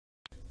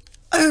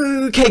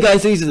Okay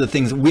guys, these are the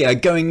things we are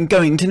going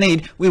to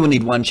need. We will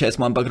need 1 chest,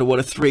 1 bucket of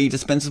water, 3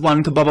 dispensers,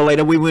 1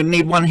 carbobbulator. We will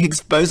need 1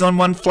 Higgs boson,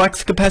 1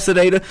 flux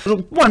capacitor,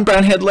 1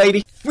 brown haired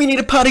lady. We need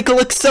a particle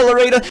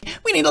accelerator.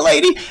 We need a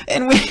lady,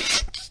 and we...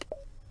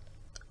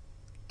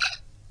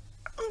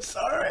 I'm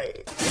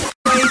sorry.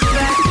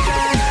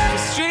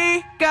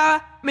 She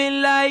got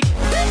me like...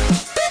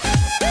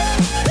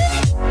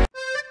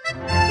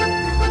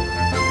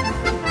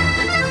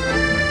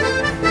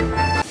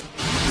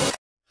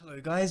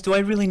 Hello guys, do I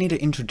really need an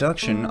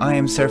introduction? I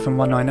am Seraphim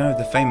Is,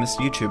 the famous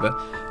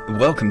YouTuber.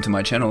 Welcome to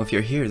my channel. If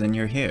you're here, then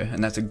you're here,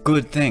 and that's a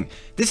good thing.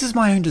 This is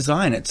my own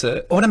design. It's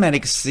an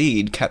automatic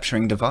seed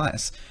capturing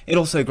device. It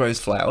also grows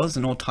flowers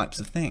and all types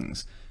of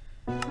things.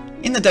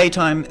 In the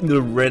daytime,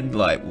 the red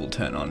light will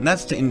turn on.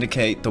 That's to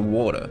indicate the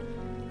water.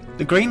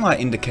 The green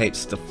light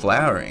indicates the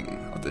flowering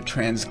of the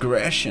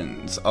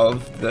transgressions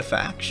of the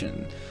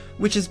faction,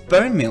 which is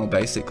bone meal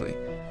basically.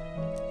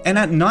 And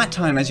at night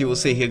time, as you will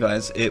see here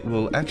guys, it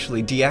will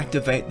actually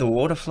deactivate the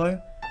water flow.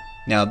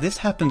 Now this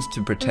happens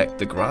to protect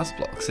the grass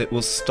blocks. It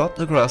will stop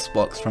the grass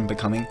blocks from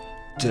becoming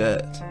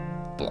dirt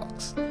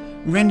blocks.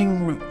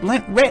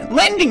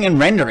 Lending and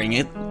rendering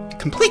it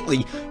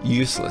completely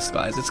useless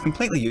guys. It's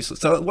completely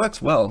useless. So it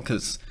works well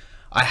because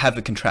I have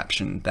a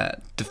contraption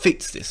that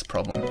defeats this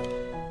problem.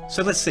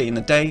 So let's see, in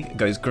the day it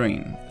goes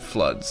green,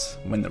 floods.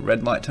 When the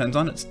red light turns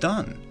on, it's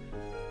done.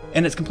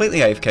 And it's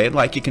completely AFK,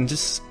 like you can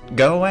just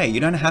go away, you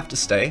don't have to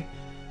stay,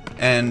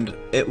 and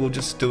it will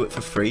just do it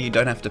for free, you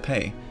don't have to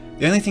pay.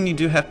 The only thing you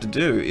do have to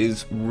do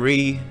is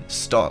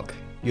restock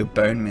your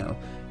bone meal,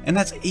 and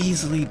that's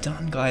easily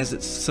done guys,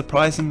 it's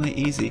surprisingly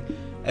easy,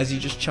 as you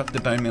just chuck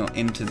the bone meal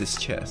into this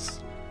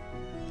chest.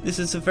 This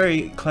is a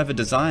very clever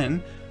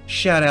design.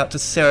 Shout out to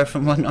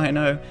Seraphim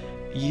Is,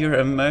 you're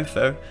a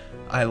mofo,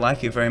 I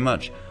like you very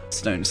much.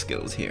 Stone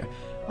skills here,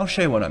 I'll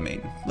show you what I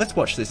mean. Let's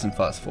watch this and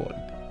fast forward.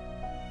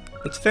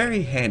 It's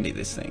very handy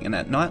this thing, and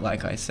at night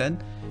like I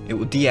said, it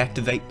will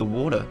deactivate the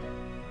water,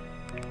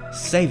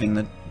 saving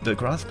the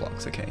grass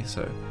blocks, okay,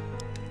 so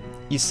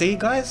you see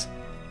guys,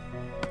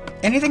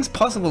 anything's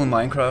possible in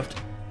Minecraft.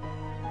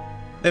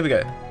 There we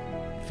go,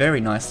 very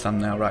nice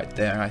thumbnail right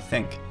there I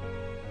think,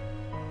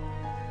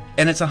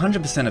 and it's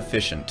 100%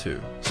 efficient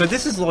too. So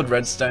this is Lord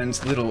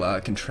Redstone's little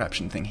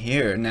contraption thing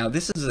here. Now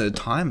this is a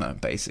timer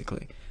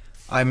basically.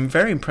 I'm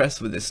very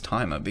impressed with this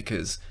timer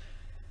because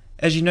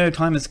as you know,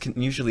 timers can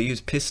usually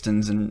use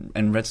pistons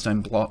and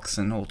redstone blocks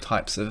and all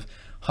types of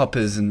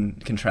hoppers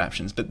and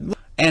contraptions.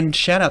 And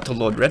shout out to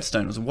Lord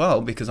Redstone as well,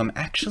 because I'm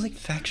actually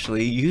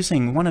factually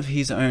using one of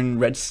his own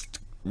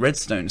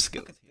redstone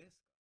skills.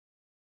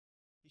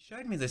 He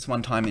showed me this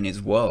one time in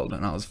his world,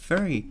 and I was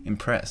very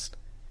impressed.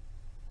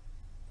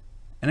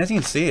 And as you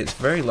can see, it's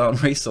very low on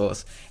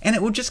resource, and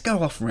it will just go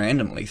off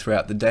randomly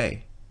throughout the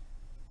day.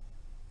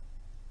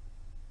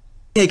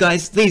 Yeah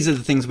guys, these are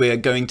the things we are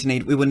going to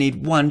need. We will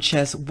need 1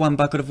 chest, 1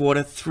 bucket of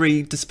water,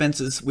 3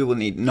 dispensers, we will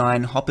need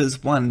 9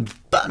 hoppers, 1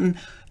 button,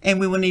 and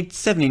we will need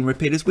 17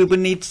 repeaters, we will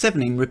need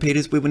 17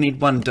 repeaters, we will need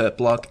 1 dirt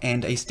block,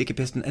 and a sticky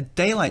piston, a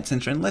daylight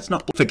sensor, and let's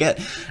not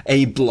forget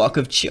a block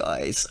of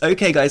choice.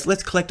 Okay guys,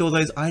 let's collect all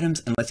those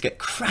items and let's get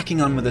cracking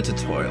on with the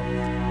tutorial.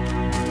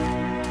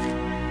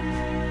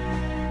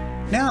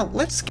 Now,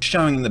 let's get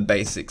showing the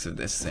basics of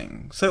this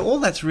thing. So all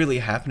that's really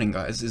happening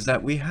guys is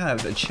that we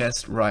have a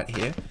chest right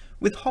here,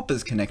 with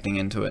hoppers connecting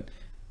into it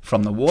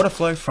from the water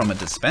flow from a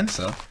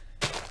dispenser,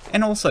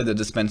 and also the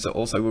dispenser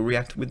also will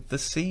react with the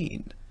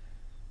seed,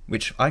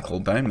 which I call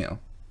bone meal.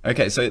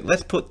 Okay, so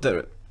let's put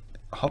the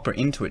hopper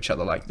into each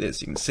other like this.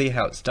 You can see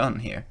how it's done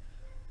here.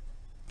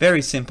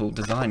 Very simple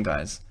design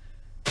guys.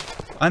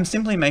 I'm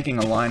simply making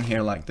a line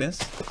here like this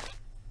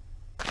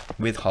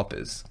with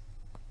hoppers.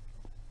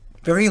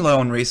 Very low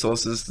on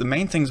resources. The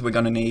main things we're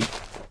going to need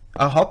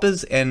are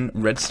hoppers and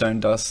redstone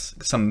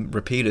dust, some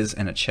repeaters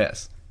and a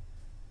chest.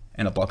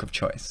 And a block of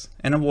choice,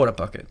 and a water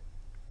bucket.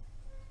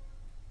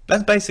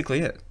 That's basically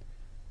it.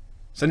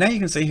 So now you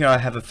can see here I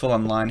have a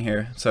full-on line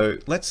here, so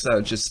let's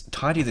just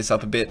tidy this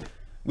up a bit.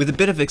 With a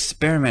bit of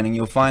experimenting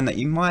you'll find that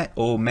you might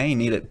or may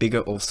need it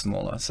bigger or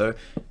smaller. So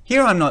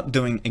here I'm not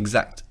doing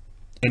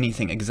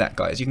anything exact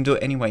guys, you can do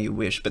it any way you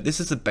wish, but this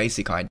is the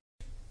basic idea.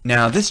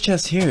 Now this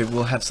chest here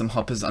will have some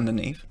hoppers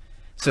underneath,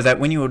 so that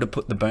when you were to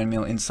put the bone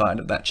meal inside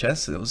of that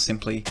chest, it will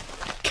simply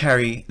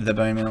carry the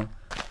bone meal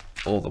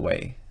all the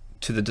way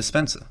to the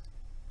dispenser.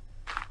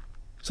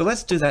 So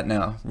let's do that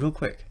now, real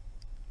quick.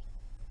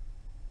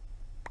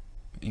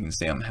 You can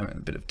see I'm having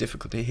a bit of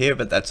difficulty here,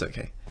 but that's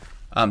okay.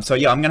 So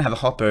yeah, I'm gonna have a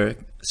hopper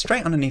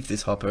straight underneath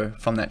this hopper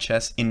from that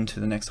chest into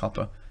the next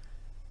hopper.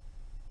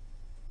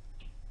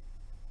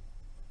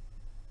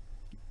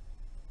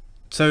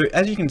 So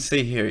as you can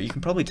see here, you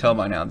can probably tell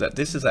by now that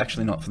this is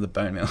actually not for the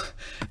bone meal.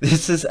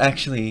 This is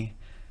actually,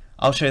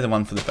 I'll show you the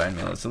one for the bone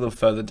meal. It's a little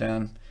further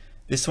down.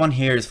 This one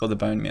here is for the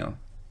bone meal.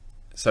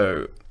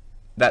 So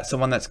that's the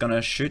one that's going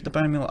to shoot the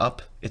bone meal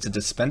up. It's a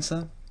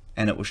dispenser,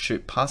 and it will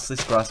shoot past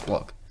this grass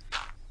block.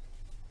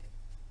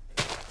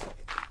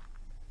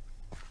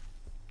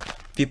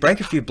 If you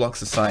break a few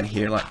blocks aside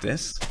here like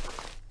this,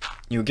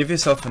 you'll give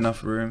yourself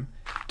enough room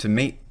to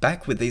meet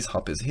back with these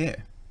hoppers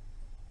here.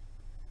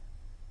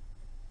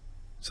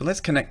 So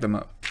let's connect them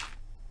up.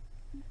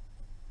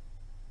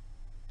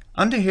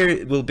 Under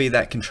here will be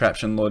that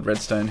contraption Lord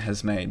Redstone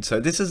has made. So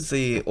this is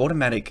the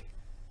automatic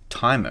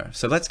timer.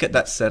 So let's get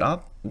that set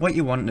up. What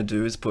you want to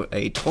do is put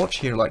a torch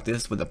here like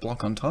this with a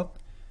block on top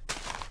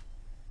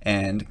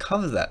and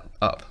cover that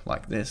up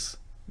like this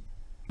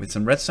with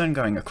some redstone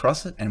going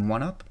across it and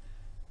one up.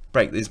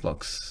 Break these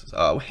blocks.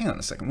 Oh, hang on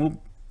a second.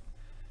 We'll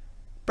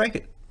break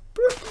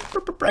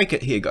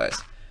it here,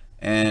 guys,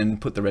 and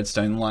put the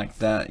redstone like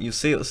that. You'll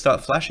see it will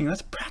start flashing.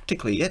 That's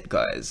practically it,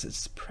 guys.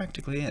 It's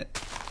practically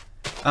it.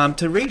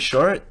 To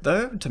reassure it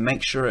though, to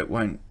make sure it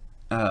won't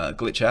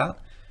glitch out,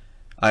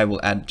 I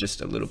will add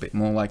just a little bit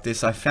more like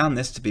this. I found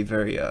this to be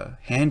very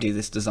handy,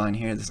 this design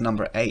here, this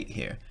number 8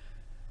 here.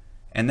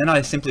 And then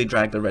I simply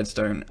drag the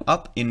redstone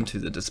up into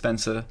the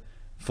dispenser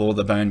for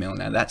the bone meal.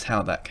 Now that's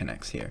how that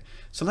connects here.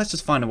 So let's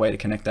just find a way to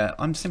connect that.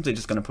 I'm simply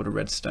just going to put a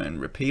redstone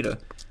repeater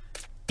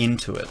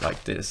into it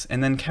like this,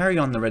 and then carry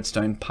on the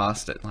redstone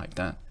past it like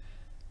that.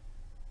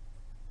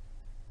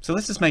 So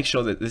let's just make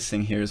sure that this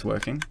thing here is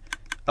working.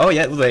 Oh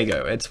yeah, well, there you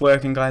go. It's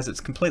working, guys. It's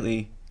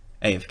completely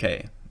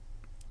AFK.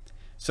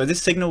 So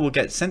this signal will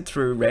get sent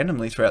through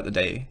randomly throughout the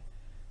day,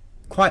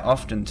 quite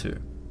often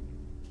too.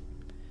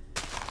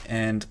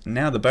 And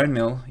now the bone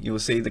meal, you will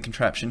see the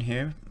contraption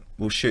here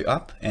will shoot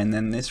up, and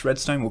then this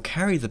redstone will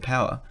carry the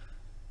power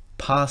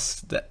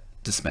past that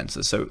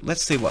dispenser. So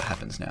let's see what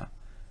happens now.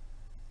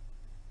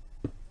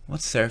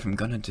 What's Seraphim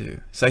gonna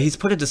do? So he's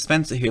put a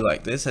dispenser here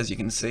like this, as you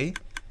can see.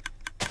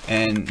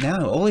 And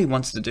now all he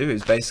wants to do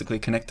is basically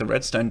connect the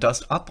redstone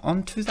dust up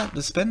onto that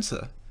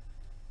dispenser.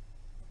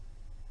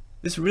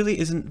 This really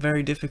isn't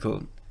very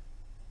difficult.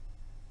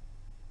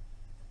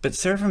 But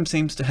Seraphim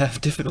seems to have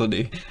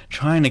difficulty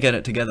trying to get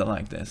it together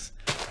like this.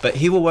 But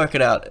he will work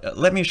it out.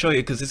 Let me show you,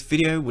 because this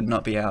video would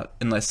not be out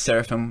unless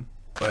Seraphim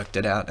worked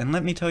it out. And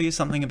let me tell you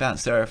something about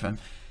Seraphim.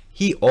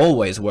 He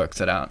always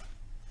works it out.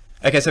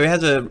 Okay, so he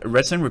has a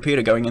redstone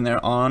repeater going in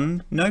there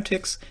on no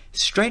ticks,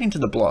 straight into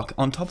the block.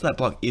 On top of that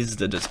block is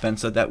the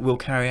dispenser that will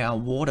carry our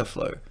water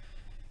flow.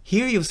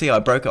 Here you'll see I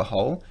broke a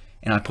hole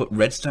and I put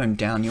redstone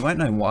down. You won't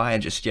know why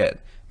just yet,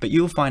 but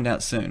you'll find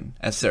out soon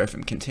as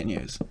Seraphim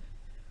continues.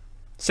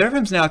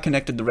 Seraphim's now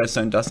connected the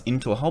redstone dust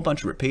into a whole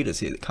bunch of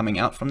repeaters here coming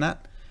out from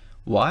that.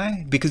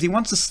 Why? Because he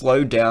wants to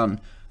slow down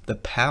the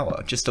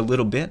power just a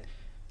little bit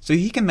so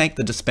he can make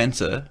the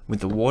dispenser with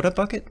the water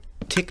bucket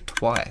tick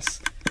twice.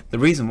 The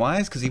reason why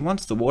is because he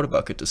wants the water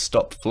bucket to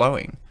stop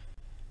flowing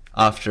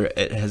after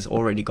it has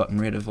already gotten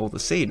rid of all the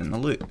seed and the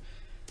loot.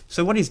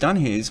 So what he's done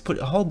here is put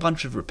a whole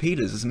bunch of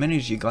repeaters, as many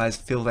as you guys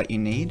feel that you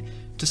need,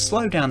 to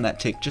slow down that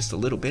tick just a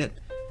little bit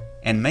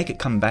and make it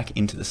come back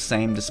into the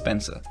same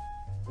dispenser.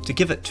 To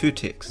give it 2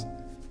 ticks.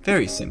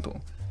 Very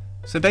simple.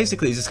 So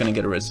basically he's just going to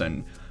get a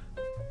redstone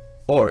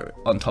ore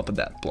on top of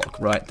that block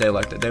right there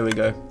like that. There we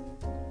go.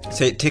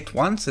 So it ticked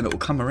once and it will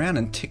come around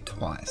and tick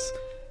twice.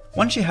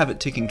 Once you have it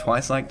ticking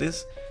twice like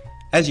this,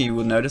 as you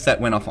will notice, that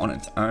went off on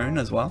its own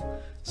as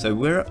well. So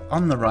we're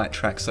on the right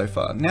track so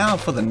far. Now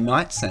for the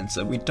night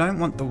sensor, we don't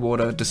want the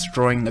water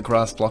destroying the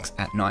grass blocks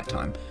at night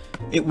time.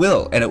 It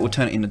will, and it will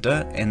turn it into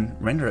dirt and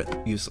render it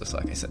useless,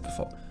 like I said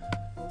before.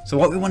 So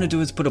what we want to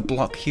do is put a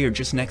block here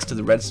just next to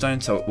the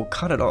redstone so it will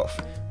cut it off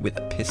with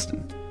a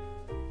piston.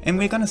 And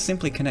we're going to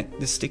simply connect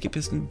this sticky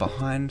piston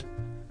behind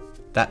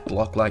that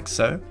block like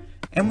so.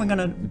 And we're going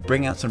to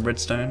bring out some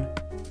redstone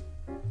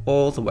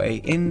all the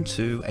way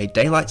into a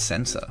daylight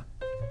sensor.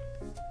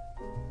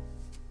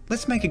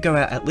 Let's make it go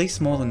out at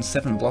least more than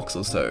 7 blocks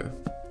or so.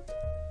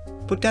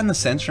 Put down the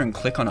sensor and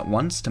click on it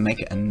once to make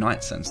it a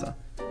night sensor.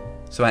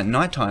 So at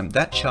night time,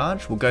 that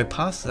charge will go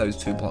past those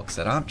 2 blocks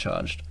that aren't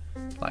charged,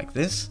 like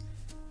this,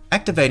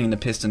 activating the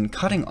piston,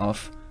 cutting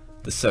off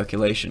the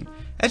circulation.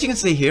 As you can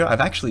see here,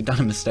 I've actually done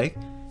a mistake.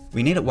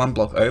 We need it 1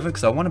 block over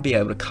because I want to be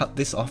able to cut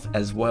this off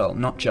as well,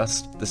 not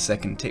just the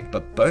second tick,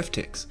 but both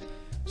ticks.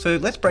 So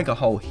let's break a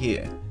hole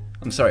here.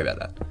 I'm sorry about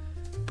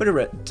that. Put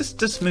it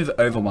just move it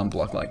over 1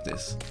 block like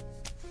this.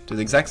 Do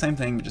the exact same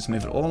thing, but just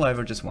move it all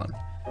over just 1.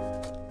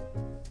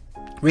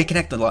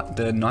 Reconnect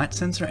the night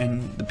sensor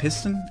and the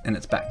piston, and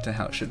it's back to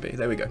how it should be.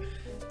 There we go.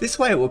 This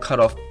way it will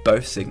cut off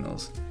both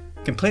signals,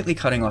 completely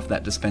cutting off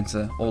that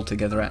dispenser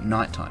altogether at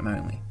night time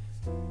only.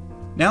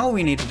 Now all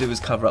we need to do is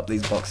cover up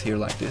these blocks here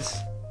like this.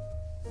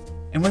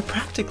 And we're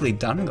practically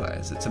done,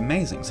 guys. It's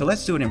amazing. So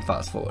let's do it in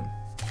fast forward.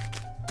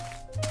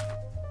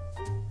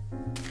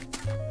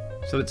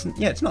 So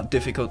it's not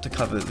difficult to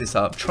cover this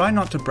up. Try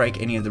not to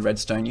break any of the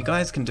redstone. You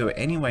guys can do it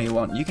any way you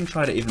want. You can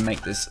try to even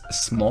make this a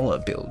smaller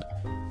build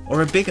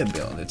or a bigger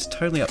build. It's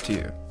totally up to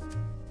you.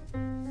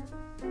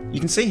 You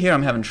can see here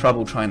I'm having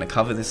trouble trying to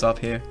cover this up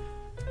here.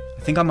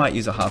 I think I might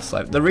use a half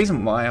slab. The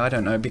reason why, I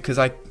don't know, because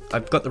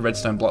I've got the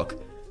redstone block.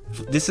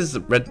 This is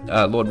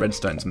the Lord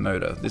Redstone's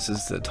motor. This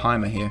is the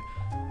timer here,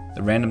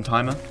 the random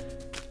timer.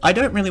 I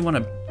don't really want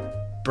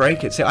to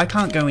break it. See, I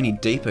can't go any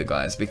deeper,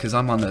 guys, because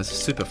I'm on the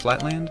super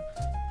flatland.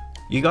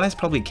 You guys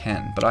probably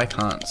can, but I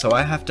can't. So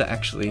I have to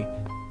actually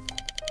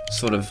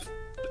sort of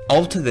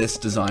alter this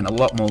design a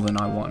lot more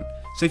than I want.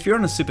 So if you're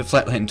on a super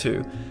flat land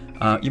too,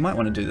 you might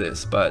want to do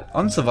this, but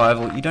on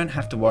survival you don't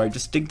have to worry,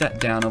 just dig that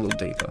down a little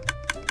deeper.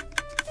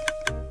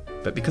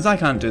 But because I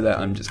can't do that,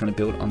 I'm just going to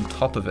build on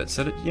top of it,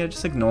 so that, yeah,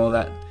 just ignore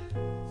that.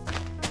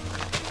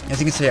 As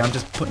you can see, I'm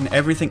just putting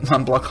everything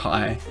 1 block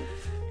high.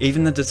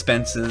 Even the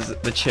dispensers,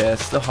 the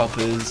chests, the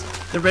hoppers,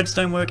 the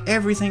redstone work,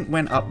 everything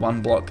went up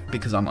 1 block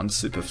because I'm on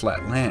super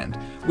flat land.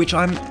 Which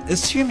I'm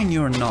assuming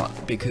you're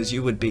not, because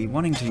you would be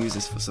wanting to use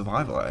this for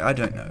survival. I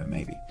don't know,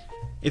 maybe.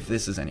 If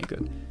this is any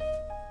good.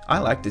 I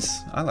like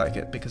this, I like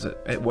it because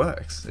it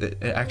works. It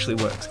actually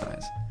works,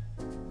 guys.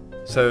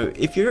 So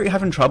if you're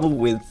having trouble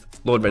with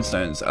Lord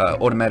Redstone's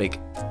automatic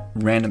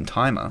random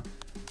timer,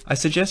 I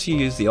suggest you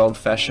use the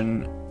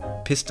old-fashioned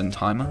piston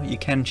timer. You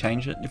can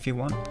change it if you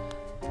want.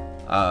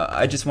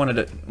 I just wanted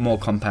it more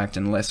compact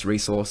and less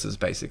resources,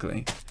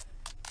 basically.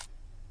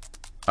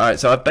 Alright,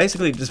 so I've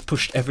basically just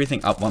pushed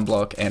everything up 1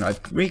 block and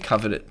I've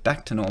recovered it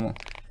back to normal.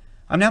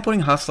 I'm now putting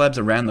half slabs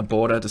around the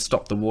border to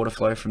stop the water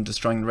flow from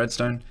destroying the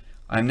redstone.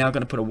 I'm now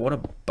going to put a water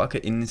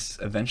bucket in this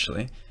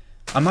eventually.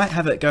 I might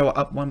have it go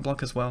up 1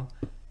 block as well.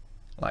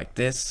 Like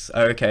this.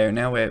 Okay,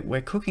 now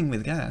we're cooking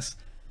with gas.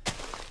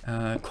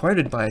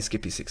 Quoted by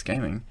Skippy6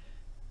 Gaming.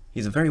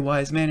 He's a very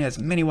wise man, he has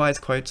many wise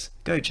quotes.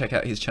 Go check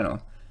out his channel.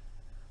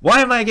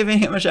 Why am I giving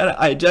him a shout out?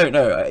 I don't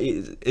know.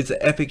 It's an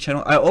epic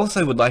channel. I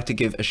also would like to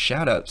give a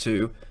shout out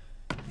to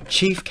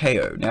Chief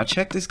KO. Now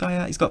check this guy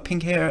out. He's got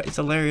pink hair. It's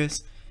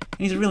hilarious.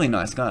 And he's a really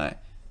nice guy.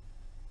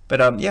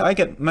 But yeah, I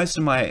get most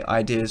of my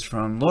ideas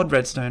from Lord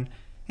Redstone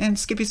and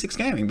Skippy6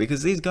 Gaming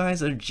because these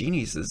guys are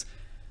geniuses.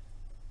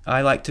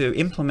 I like to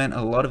implement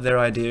a lot of their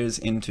ideas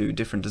into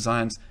different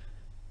designs.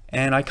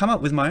 And I come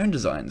up with my own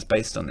designs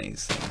based on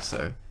these things.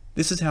 So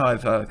this is how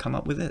I've come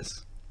up with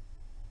this.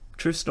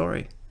 True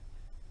story.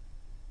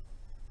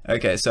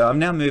 Okay, so I've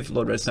now moved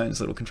Lord Redstone's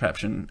little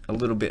contraption a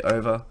little bit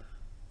over.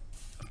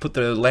 I've put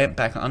the lamp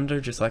back under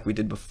just like we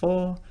did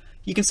before.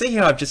 You can see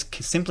here I've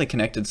just simply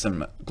connected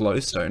some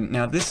glowstone.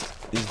 Now this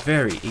is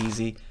very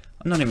easy.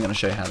 I'm not even going to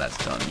show you how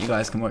that's done. You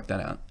guys can work that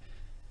out.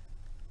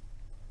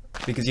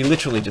 Because you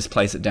literally just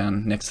place it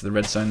down next to the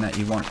redstone that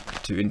you want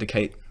to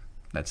indicate.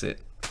 That's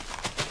it.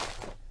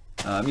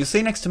 You'll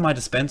see next to my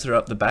dispenser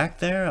up the back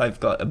there,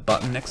 I've got a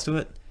button next to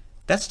it.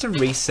 That's to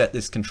reset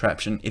this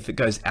contraption if it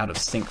goes out of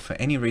sync for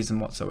any reason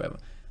whatsoever.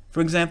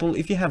 For example,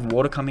 if you have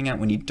water coming out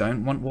when you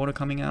don't want water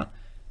coming out,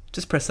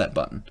 just press that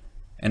button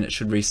and it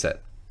should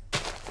reset.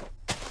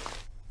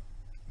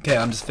 Okay,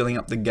 I'm just filling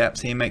up the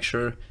gaps here, make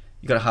sure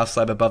you got a half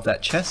slab above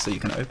that chest so you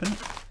can open it.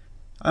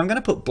 I'm going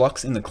to put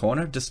blocks in the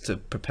corner just to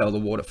propel the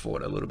water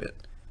forward a little bit.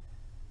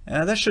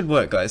 That should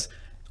work, guys.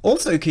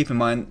 Also keep in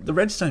mind, the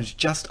redstone's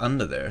just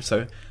under there,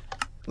 so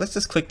let's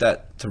just click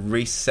that to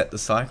reset the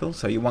cycle.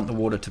 So you want the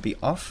water to be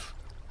off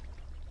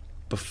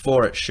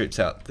before it shoots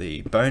out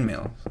the bone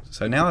meal.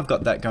 So now I've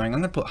got that going.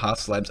 I'm going to put half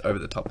slabs over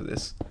the top of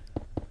this.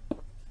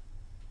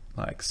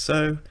 Like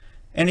so.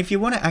 And if you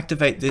want to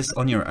activate this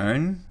on your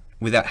own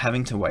without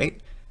having to wait,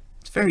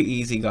 it's very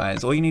easy,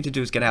 guys. All you need to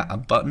do is get out a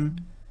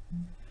button.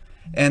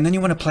 And then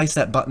you want to place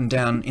that button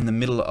down in the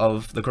middle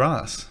of the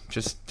grass.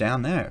 Just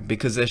down there.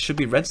 Because there should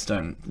be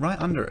redstone right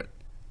under it.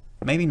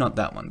 Maybe not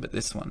that one, but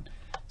this one.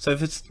 So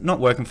if it's not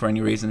working for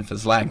any reason, if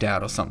it's lagged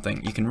out or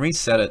something, you can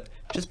reset it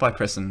just by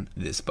pressing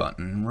this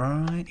button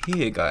right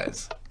here,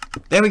 guys.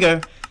 There we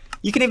go.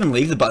 You can even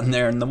leave the button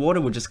there and the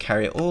water will just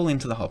carry it all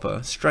into the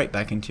hopper, straight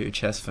back into your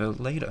chest for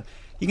later.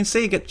 You can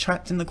see it get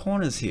trapped in the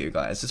corners here,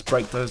 guys. Just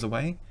break those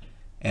away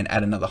and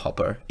add another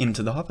hopper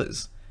into the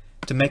hoppers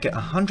to make it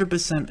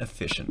 100%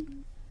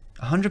 efficient.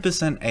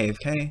 100%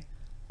 AFK,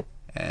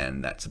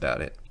 and that's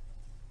about it.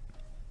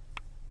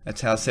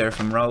 That's how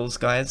Seraphim rolls,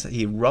 guys.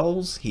 He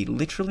rolls, he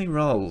literally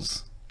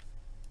rolls.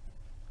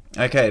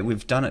 Okay,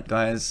 we've done it,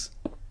 guys.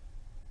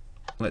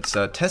 Let's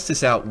test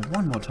this out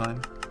one more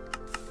time.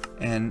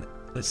 And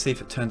let's see if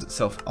it turns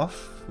itself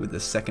off with the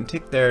second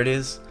tick. There it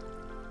is.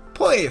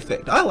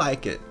 Perfect, I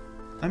like it.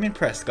 I'm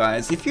impressed,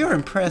 guys. If you're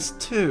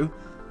impressed too,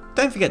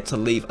 don't forget to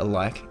leave a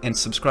like and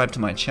subscribe to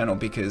my channel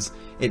because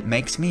it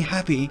makes me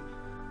happy,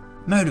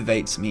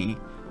 motivates me.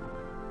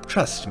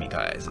 Trust me,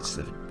 guys,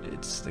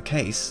 it's the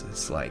case.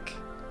 It's like,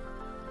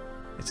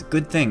 it's a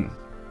good thing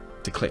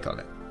to click on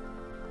it.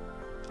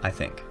 I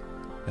think.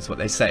 That's what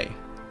they say.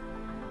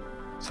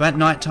 So at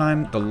night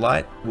time, the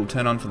light will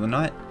turn on for the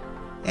night,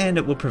 and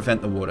it will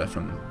prevent the water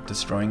from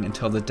destroying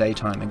until the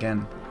daytime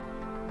again.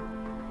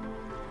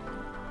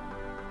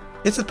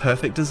 It's a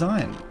perfect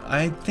design.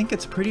 I think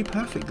it's pretty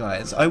perfect,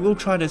 guys. I will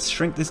try to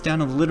shrink this down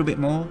a little bit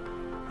more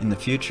in the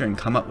future and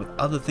come up with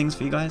other things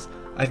for you guys.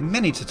 I have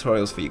many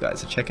tutorials for you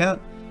guys to check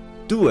out.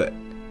 Do it.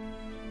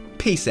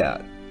 Peace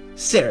out.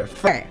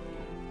 Seraphim.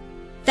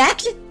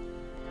 Fact?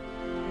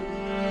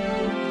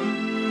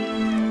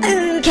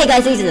 Okay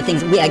guys, these are the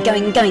things we are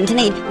going to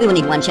need. We will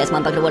need 1 chest,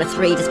 1 bucket of water,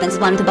 3 dispensers,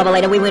 1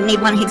 defibrillator. We will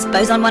need 1 Higgs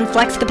boson, 1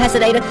 flux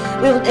capacitator.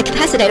 A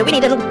capacitator. We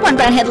need a 1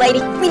 brown head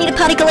lady. We need a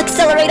particle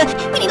accelerator.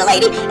 We need a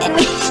lady, and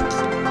we...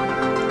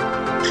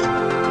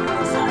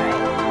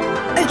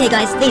 Sorry. Okay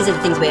guys, these are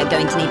the things we are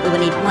going to need. We will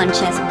need 1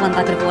 chest, 1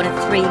 bucket of water,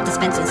 3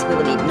 dispensers. We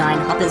will need 9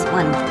 hoppers,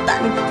 1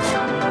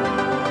 button.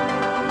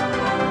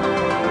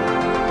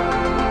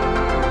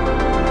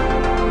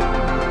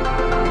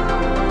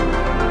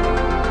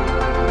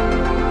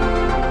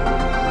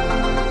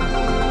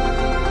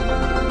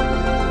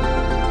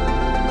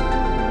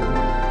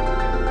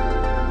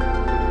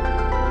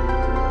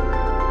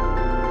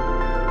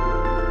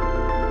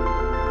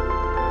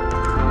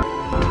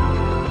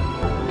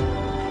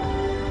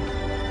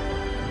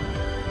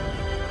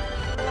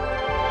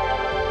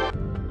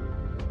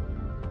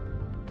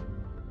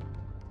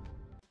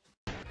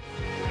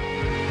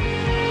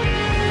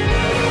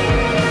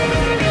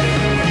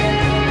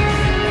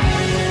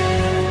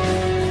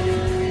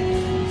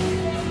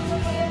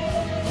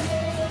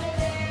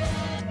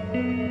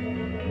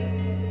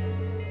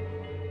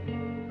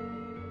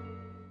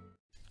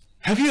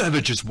 Have you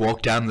ever just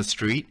walked down the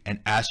street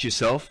and asked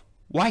yourself,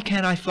 why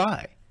can't I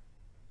fly?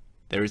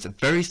 There is a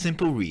very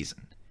simple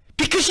reason.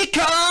 Because you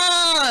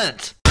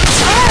can't!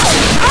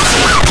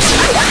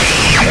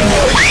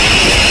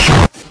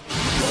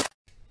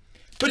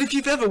 But if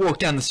you've ever walked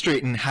down the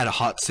street and had a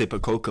hot sip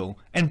of cocoa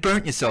and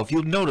burnt yourself,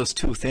 you'll notice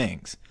two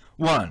things.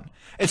 1,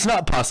 it's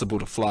not possible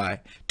to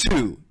fly.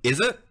 2, is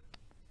it?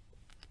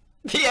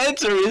 The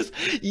answer is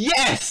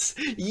yes!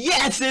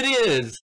 Yes, it is!